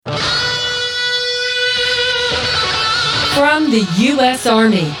From the U.S.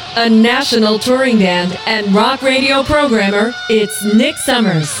 Army, a national touring band and rock radio programmer, it's Nick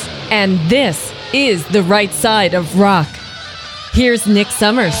Summers. And this is The Right Side of Rock. Here's Nick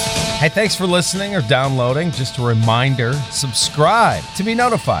Summers. Hey, thanks for listening or downloading. Just a reminder, subscribe to be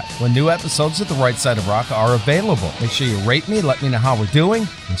notified when new episodes of The Right Side of Rock are available. Make sure you rate me, let me know how we're doing,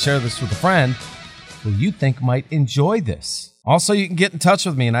 and share this with a friend who you think might enjoy this. Also, you can get in touch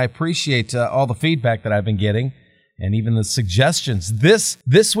with me, and I appreciate all the feedback that I've been getting and even the suggestions. This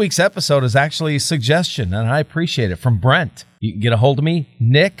week's episode is actually a suggestion, and I appreciate it, from Brent. You can get a hold of me,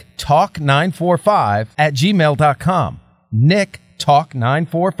 nicktalk945@gmail.com.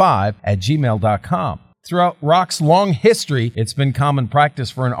 nicktalk945@gmail.com. Throughout rock's long history, it's been common practice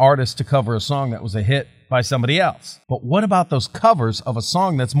for an artist to cover a song that was a hit by somebody else. But what about those covers of a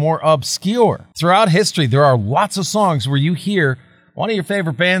song that's more obscure? Throughout history, there are lots of songs where you hear one of your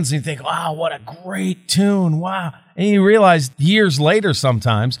favorite bands and you think, wow, what a great tune, wow. And you realize years later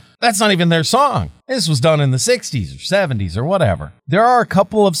sometimes, that's not even their song. This was done in the 60s or 70s or whatever. There are a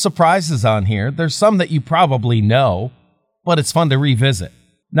couple of surprises on here. There's some that you probably know, but it's fun to revisit.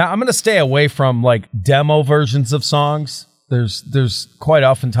 Now, I'm going to stay away from like demo versions of songs. There's quite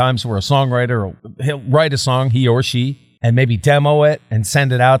often times where a songwriter, he'll write a song, he or she, and maybe demo it and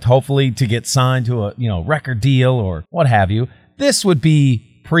send it out, hopefully to get signed to a record deal or what have you. This would be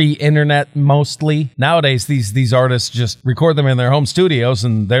pre-internet mostly. Nowadays, these artists just record them in their home studios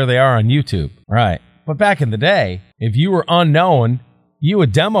and there they are on YouTube. Right. But back in the day, if you were unknown, you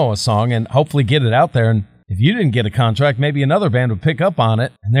would demo a song and hopefully get it out there. And if you didn't get a contract, maybe another band would pick up on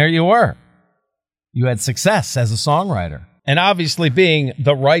it. And there you were. You had success as a songwriter. And obviously, being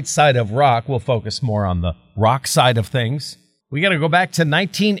the right side of rock, we'll focus more on the rock side of things. We got to go back to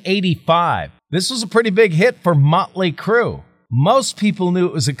 1985. This was a pretty big hit for Motley Crue. Most people knew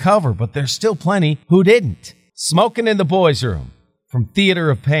it was a cover, but there's still plenty who didn't. Smoking in the Boys' Room from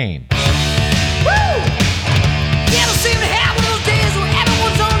Theater of Pain.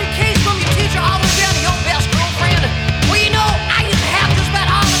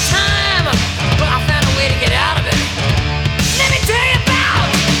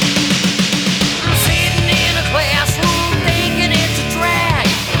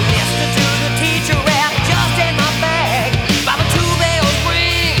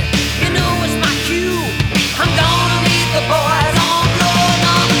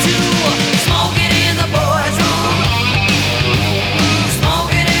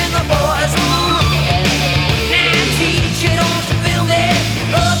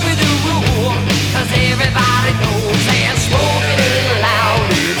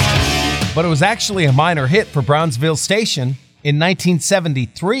 But it was actually a minor hit for Brownsville Station in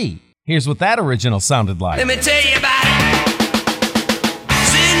 1973. Here's what that original sounded like. Let me tell you about it.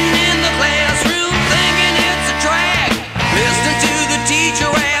 Sitting in the classroom thinking it's a drag. Listening to the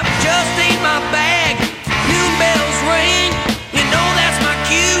teacher rap just ain't my bag. Noon bells ring, you know that's my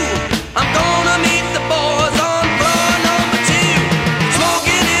cue. I'm gonna meet the boys on floor number 2.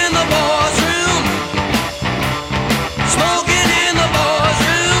 Smoking in the boys' room. Smoking in the boys'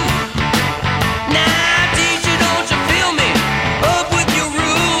 room.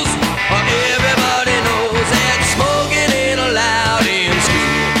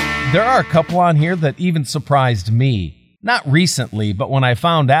 There are a couple on here that even surprised me. Not recently, but when I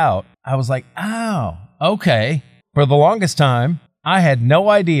found out, I was like, oh, okay. For the longest time, I had no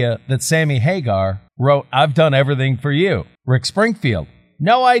idea that Sammy Hagar wrote I've Done Everything for You. Rick Springfield.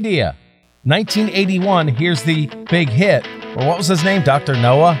 No idea. 1981, here's the big hit. Or what was his name? Dr.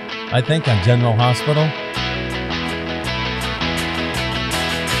 Noah, I think, on General Hospital.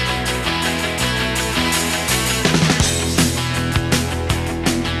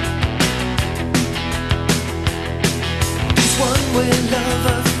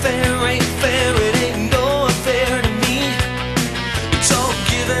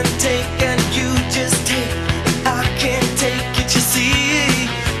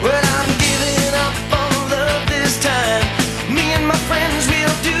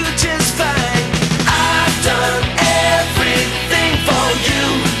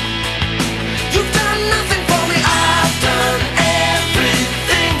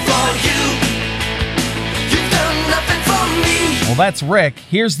 Well, that's Rick.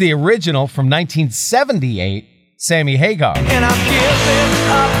 Here's the original from 1978, Sammy Hagar. And I'm giving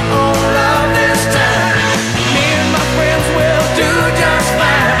up on love this time. Me and my friends will do just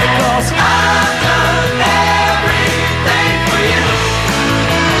fine because I've done everything for you.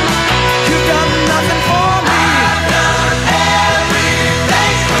 You've done nothing for me. I've done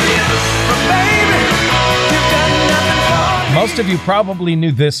everything for you. But baby, you've done nothing for me. Most of you probably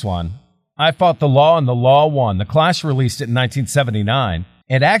knew this one. I Fought the Law and the Law Won. The Clash released it in 1979.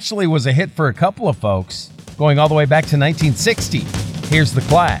 It actually was a hit for a couple of folks, going all the way back to 1960. Here's The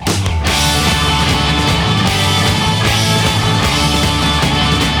Clash.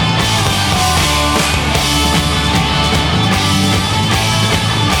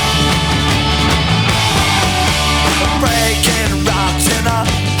 Breaking rocks in a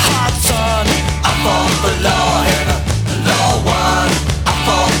hot sun. I fought the law and the law won. I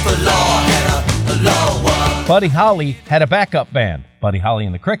fought the law and the law won. Buddy Holly had a backup band, Buddy Holly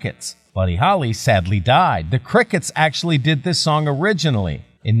and the Crickets. Buddy Holly sadly died. The Crickets actually did this song originally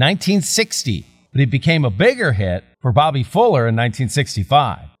in 1960, but it became a bigger hit for Bobby Fuller in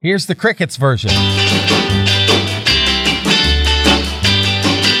 1965. Here's the Crickets version.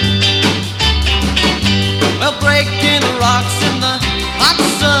 Well, breaking rocks in the hot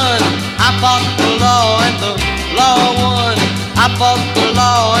sun. I fought the law and the law won. I fought the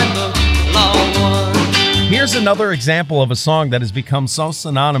law and the law won. Here's another example of a song that has become so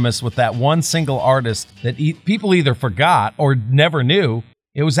synonymous with that one single artist that people either forgot or never knew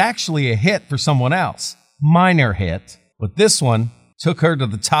it was actually a hit for someone else. Minor hit, but this one took her to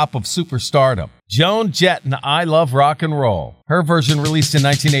the top of superstardom. Joan Jett and I Love Rock and Roll. Her version released in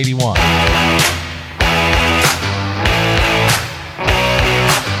 1981.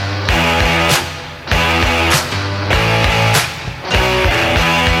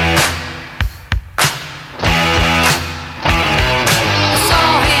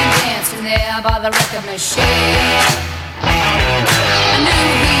 By the record machine, I knew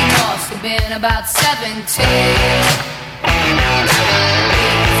he must have been about 17. He was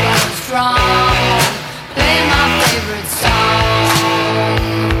going strong, playing my favorite song,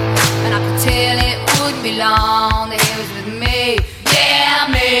 and I could tell it wouldn't be long that he was with me, yeah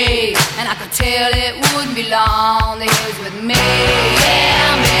me. And I could tell it wouldn't be long that he was with me,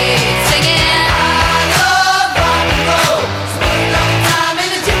 yeah me. Singing, I love rock and roll, spending all the time in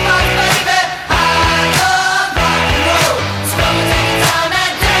the jukebox, baby.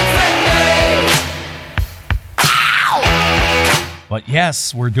 But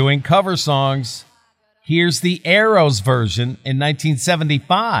yes, we're doing cover songs. Here's the Arrows version in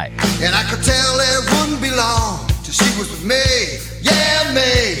 1975. And I could tell it wouldn't be long till she was with me, yeah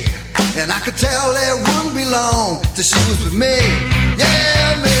me. And I could tell it wouldn't be long till she was with me,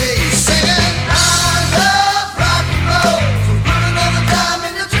 yeah me. Singing, I love rock and roll, so put another dime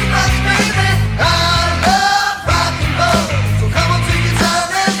in your jukebox, baby. I love rock and roll, so come on, take your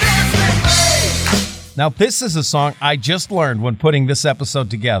time and dance with me. Now, this is a song I just learned when putting this episode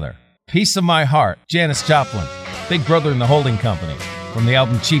together. Piece of My Heart, Janis Joplin, Big Brother and the Holding Company, from the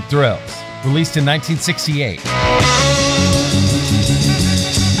album Cheap Thrills, released in 1968.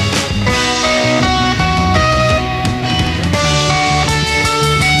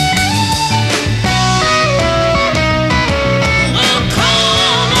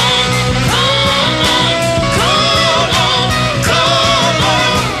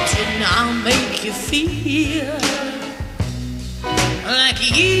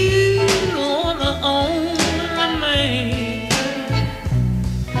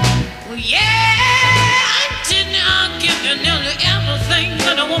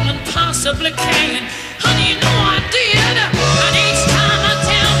 Possibly can. Honey, you know I did. And each time I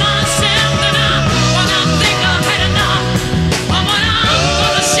tell myself that when I think I've had enough, but when I'm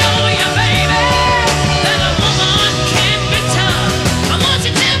gonna show you, baby, that a woman can be tough. I want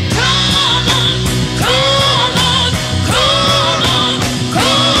you to come on, come on, come on,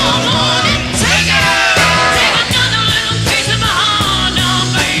 come on, and take another little piece of my heart now,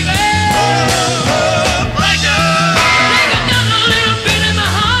 baby. Take another little bit of my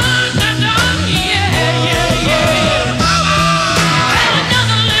heart.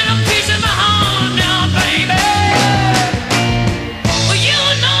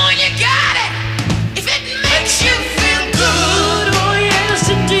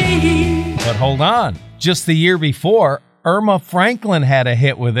 But hold on, just the year before, Irma Franklin had a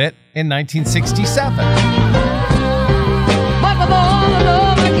hit with it in 1967. But with all the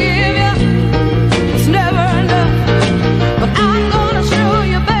love I give you, it's never enough. But I'm gonna show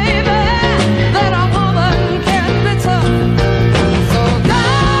you, baby, that a woman can be tough. So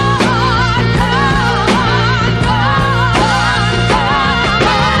come on,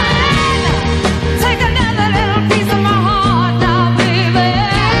 take another little piece of my heart now, baby.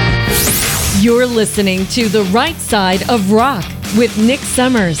 You're listening to The Right Side of Rock with Nick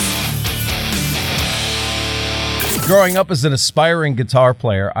Summers. Growing up as an aspiring guitar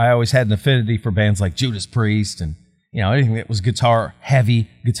player, I always had an affinity for bands like Judas Priest and, anything that was guitar heavy,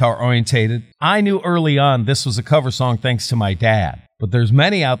 guitar orientated. I knew early on this was a cover song thanks to my dad. but there's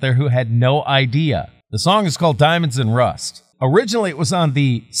many out there who had no idea. The song is called Diamonds and Rust. Originally, it was on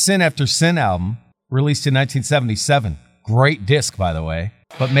the Sin After Sin album, released in 1977. Great disc, by the way.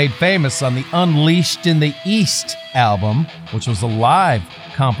 But made famous on the Unleashed in the East album, which was a live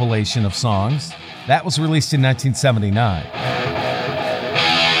compilation of songs. That was released in 1979.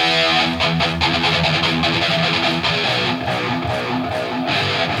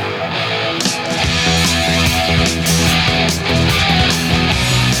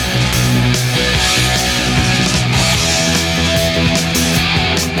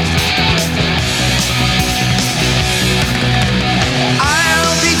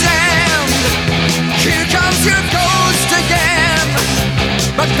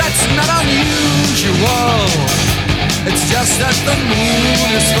 But that's not unusual. It's just that the moon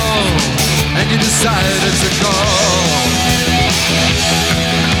is full and you decided to go.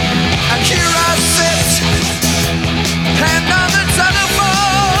 And here I sit, hand on the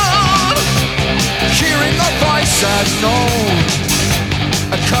telephone, hearing a voice I've known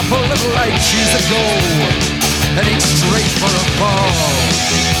a couple of light years ago, heading straight for a fall.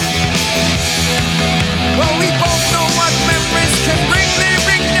 Well, we both know what memories can bring. They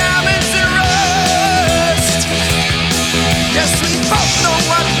bring diamonds and rust. Yes, we both know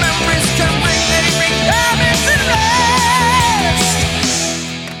what memories can bring. They bring diamonds and rust.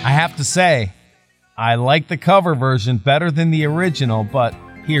 I have to say, I like the cover version better than the original, but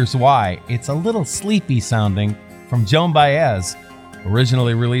here's why. It's a little sleepy sounding from Joan Baez,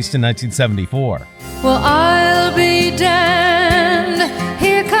 originally released in 1974. Well, I'll be damned.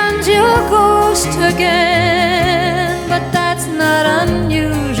 Here comes your ghost again. But that's not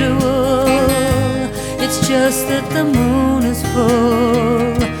unusual. It's just that the moon is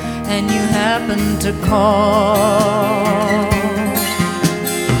full and you happen to call.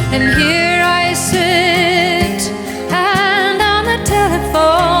 And here I sit and on the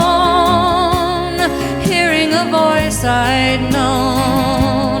telephone, hearing a voice I'd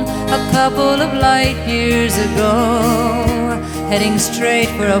known a couple of light years ago, heading straight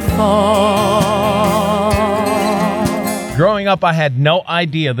for a fall. Growing up, I had no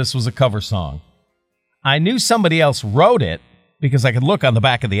idea this was a cover song. I knew somebody else wrote it because I could look on the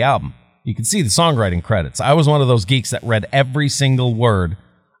back of the album. You can see the songwriting credits. I was one of those geeks that read every single word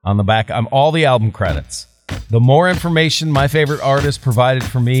on the back, all the album credits. The more information my favorite artist provided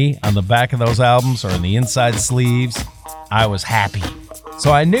for me on the back of those albums or in the inside sleeves, I was happy.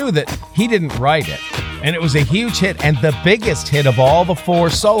 So I knew that he didn't write it. And it was a huge hit and the biggest hit of all the 4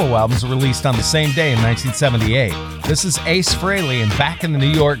 solo albums released on the same day in 1978. This is Ace Frehley and Back in the New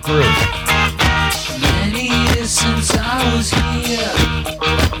York Groove. Many years since I was here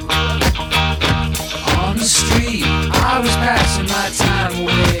on the street, I was passing my time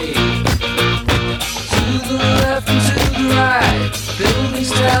away. To the left and to the right,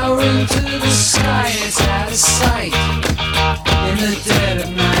 buildings towering to the sky, it's out of sight in the dead of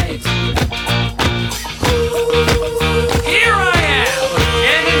night. Here I am,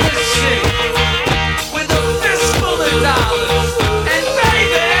 in the city, with a fistful of dollars, and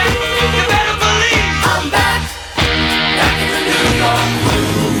baby, you better believe I'm back in the New York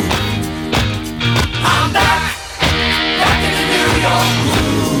groove. I'm back in the New York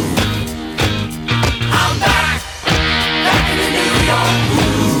groove. I'm back in the New York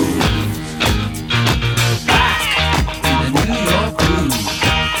groove. Back in the New York groove.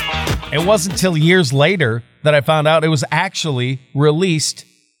 It wasn't until years later that I found out it was actually released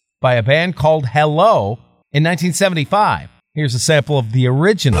by a band called Hello in 1975. Here's a sample of the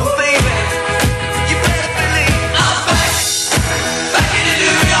original. Baby, you better believe I'm back in the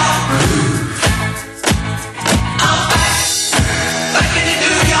New York groove. I'm back in the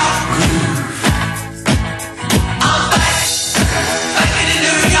New York groove. I'm back in the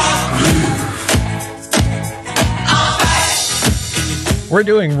New York groove. I'm back. We're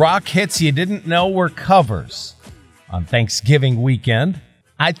doing rock hits you didn't know were covers on Thanksgiving weekend.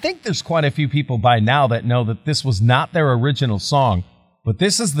 I think there's quite a few people by now that know that this was not their original song, but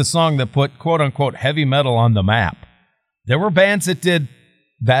this is the song that put quote-unquote heavy metal on the map. There were bands that did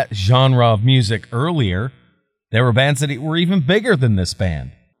that genre of music earlier. There were bands that were even bigger than this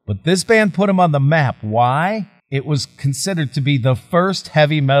band. But this band put them on the map. Why? It was considered to be the first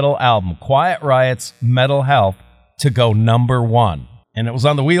heavy metal album, Quiet Riot's Metal Health, to go #1. And it was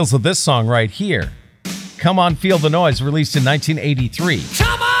on the wheels of this song right here. Come On Feel the Noise, released in 1983.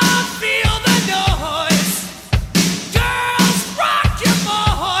 Come on, feel the noise. Girls, rock your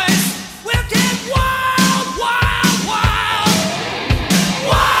boys. We'll get wild, wild, wild.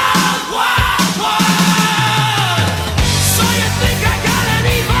 Wild, wild, wild. So you think I got an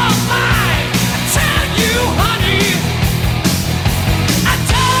evil mind? I tell you, honey,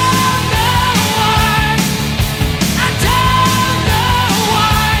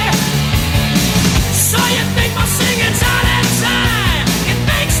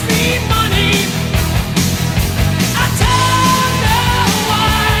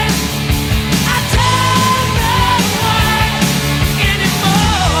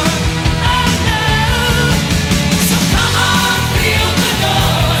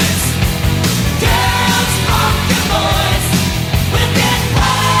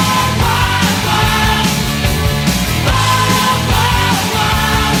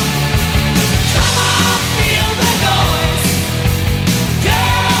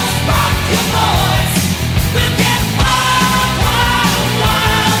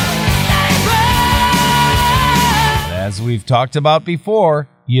 we've talked about before,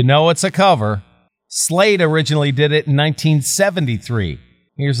 you know it's a cover. Slade originally did it in 1973.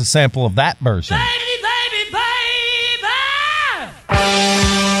 Here's a sample of that version. Baby, baby, baby.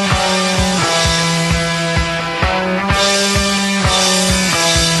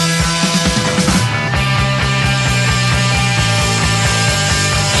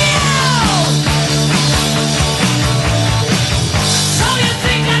 So you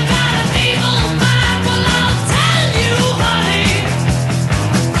think I got an evil mind? Well, I'll tell you, honey.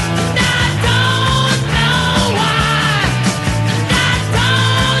 And I don't know why. And I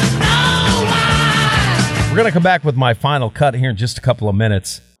don't know why. We're going to come back with my final cut here in just a couple of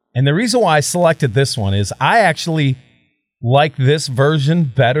minutes. And the reason why I selected this one is I actually like this version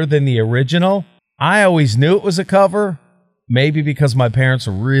better than the original. I always knew it was a cover, maybe because my parents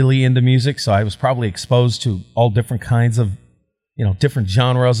were really into music, so I was probably exposed to all different kinds of, different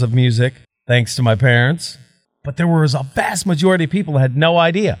genres of music, thanks to my parents. But there was a vast majority of people that had no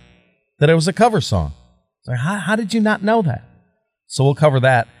idea that it was a cover song. It's like, how did you not know that? So we'll cover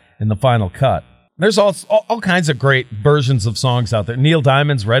that in the final cut. There's all kinds of great versions of songs out there. Neil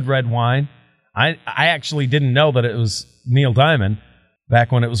Diamond's Red, Red Wine. I actually didn't know that it was Neil Diamond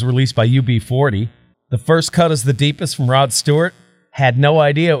back when it was released by UB40. The First Cut is the Deepest from Rod Stewart. Had no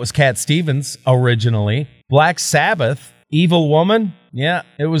idea it was Cat Stevens originally. Black Sabbath, Evil Woman. Yeah,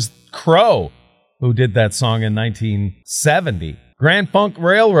 it was Crow who did that song in 1970. Grand Funk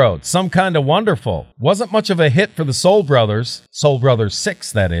Railroad, Some Kind of Wonderful. Wasn't much of a hit for the Soul Brothers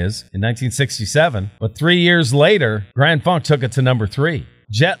 6, that is, in 1967. But 3 years later, Grand Funk took it to number 3.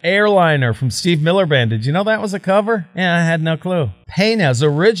 Jet Airliner from Steve Miller Band. Did you know that was a cover? Yeah, I had no clue. Pena's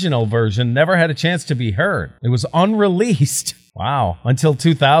original version never had a chance to be heard. It was unreleased. Wow. Until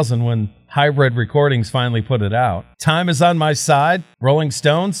 2000 when Hybrid Recordings finally put it out. Time Is on My Side, Rolling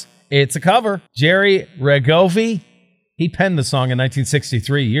Stones. It's a cover. Jerry Regovi. He penned the song in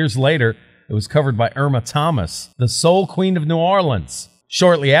 1963. Years later, it was covered by Irma Thomas, the Soul Queen of New Orleans.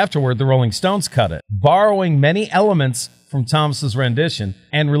 Shortly afterward, the Rolling Stones cut it, borrowing many elements from Thomas's rendition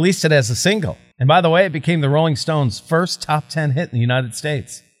and released it as a single. And by the way, it became the Rolling Stones' first top 10 hit in the United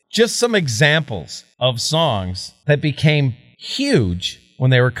States. Just some examples of songs that became huge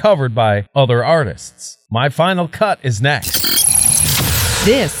when they were covered by other artists. My final cut is next.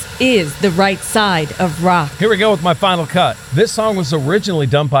 This is The Right Side of Rock. Here we go with my final cut. This song was originally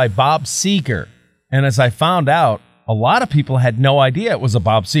done by Bob Seger. And as I found out, a lot of people had no idea it was a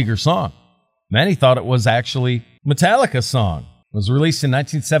Bob Seger song. Many thought it was actually Metallica's song. It was released in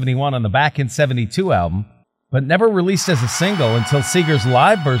 1971 on the Back in 72 album, but never released as a single until Seger's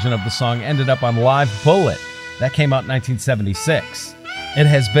live version of the song ended up on Live Bullet. That came out in 1976. It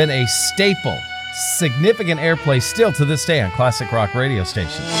has been a staple, significant airplay still to this day on classic rock radio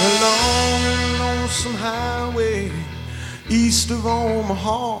stations. Along an lonesome highway east of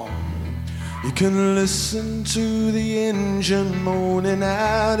Omaha, you can listen to the engine moaning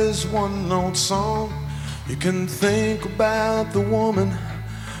out his one-note song. You can think about the woman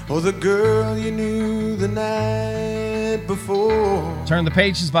or the girl you knew the night before. Turn the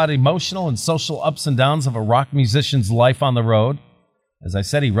Page is about emotional and social ups and downs of a rock musician's life on the road. As I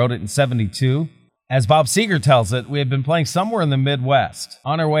said, he wrote it in 72. As Bob Seger tells it, we had been playing somewhere in the Midwest,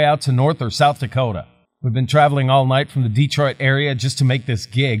 on our way out to North or South Dakota. We've been traveling all night from the Detroit area just to make this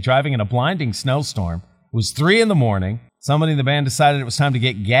gig, driving in a blinding snowstorm. It was 3 a.m. Somebody in the band decided it was time to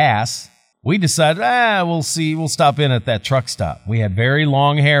get gas. We decided, we'll see, we'll stop in at that truck stop. We had very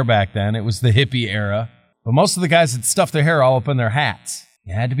long hair back then. It was the hippie era. But most of the guys had stuffed their hair all up in their hats.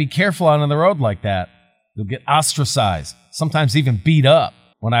 You had to be careful out on the road like that. You'll get ostracized, sometimes even beat up.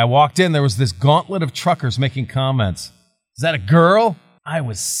 When I walked in, there was this gauntlet of truckers making comments. Is that a girl? I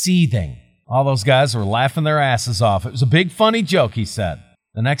was seething. All those guys were laughing their asses off. It was a big funny joke, he said.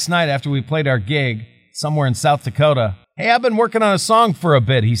 The next night after we played our gig, somewhere in South Dakota, hey, I've been working on a song for a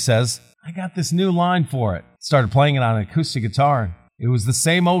bit, he says. I got this new line for it. Started playing it on an acoustic guitar. It was the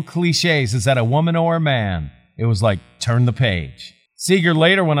same old cliches, is that a woman or a man? It was like, turn the page. Seger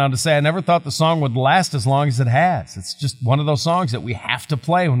later went on to say, I never thought the song would last as long as it has. It's just one of those songs that we have to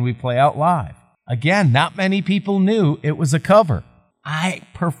play when we play out live. Again, not many people knew it was a cover. I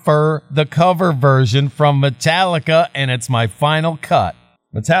prefer the cover version from Metallica, and it's my final cut.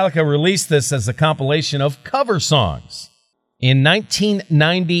 Metallica released this as a compilation of cover songs. In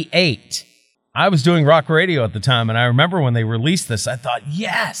 1998, I was doing rock radio at the time, and I remember when they released this, I thought,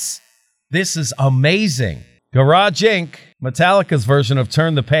 yes, this is amazing. Garage Inc., Metallica's version of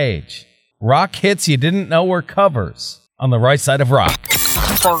Turn the Page. Rock hits you didn't know were covers on the right side of rock.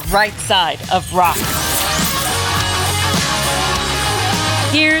 The Right Side of Rock.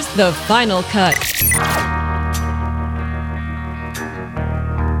 Here's the final cut.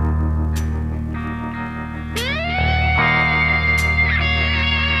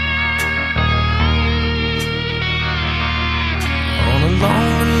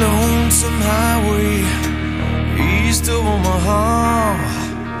 Omaha.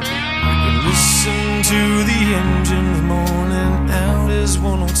 I can listen to the engines moaning out his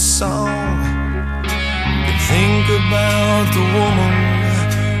one old song. Can think about the woman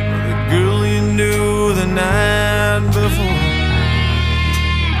or the girl you knew the night before.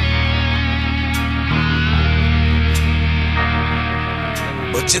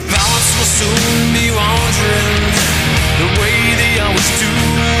 But your thoughts will soon be wandering the way they always do.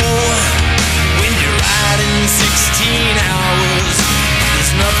 When you're riding 16 hours,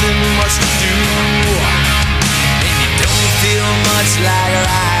 there's nothing much to do. And you don't feel much like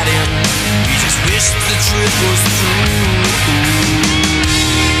riding, you just wish the trip was through.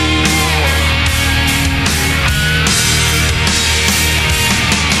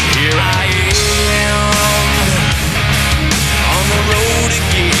 Here I am, on the road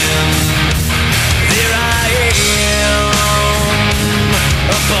again. There I am,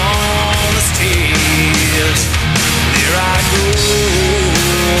 upon the stairs. There I go,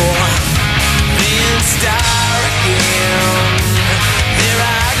 then start again. There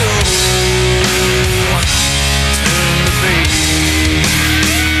I go, turn the page.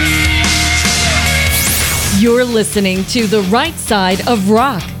 You're listening to The Right Side of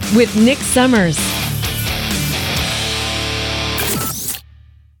Rock with Nick Summers.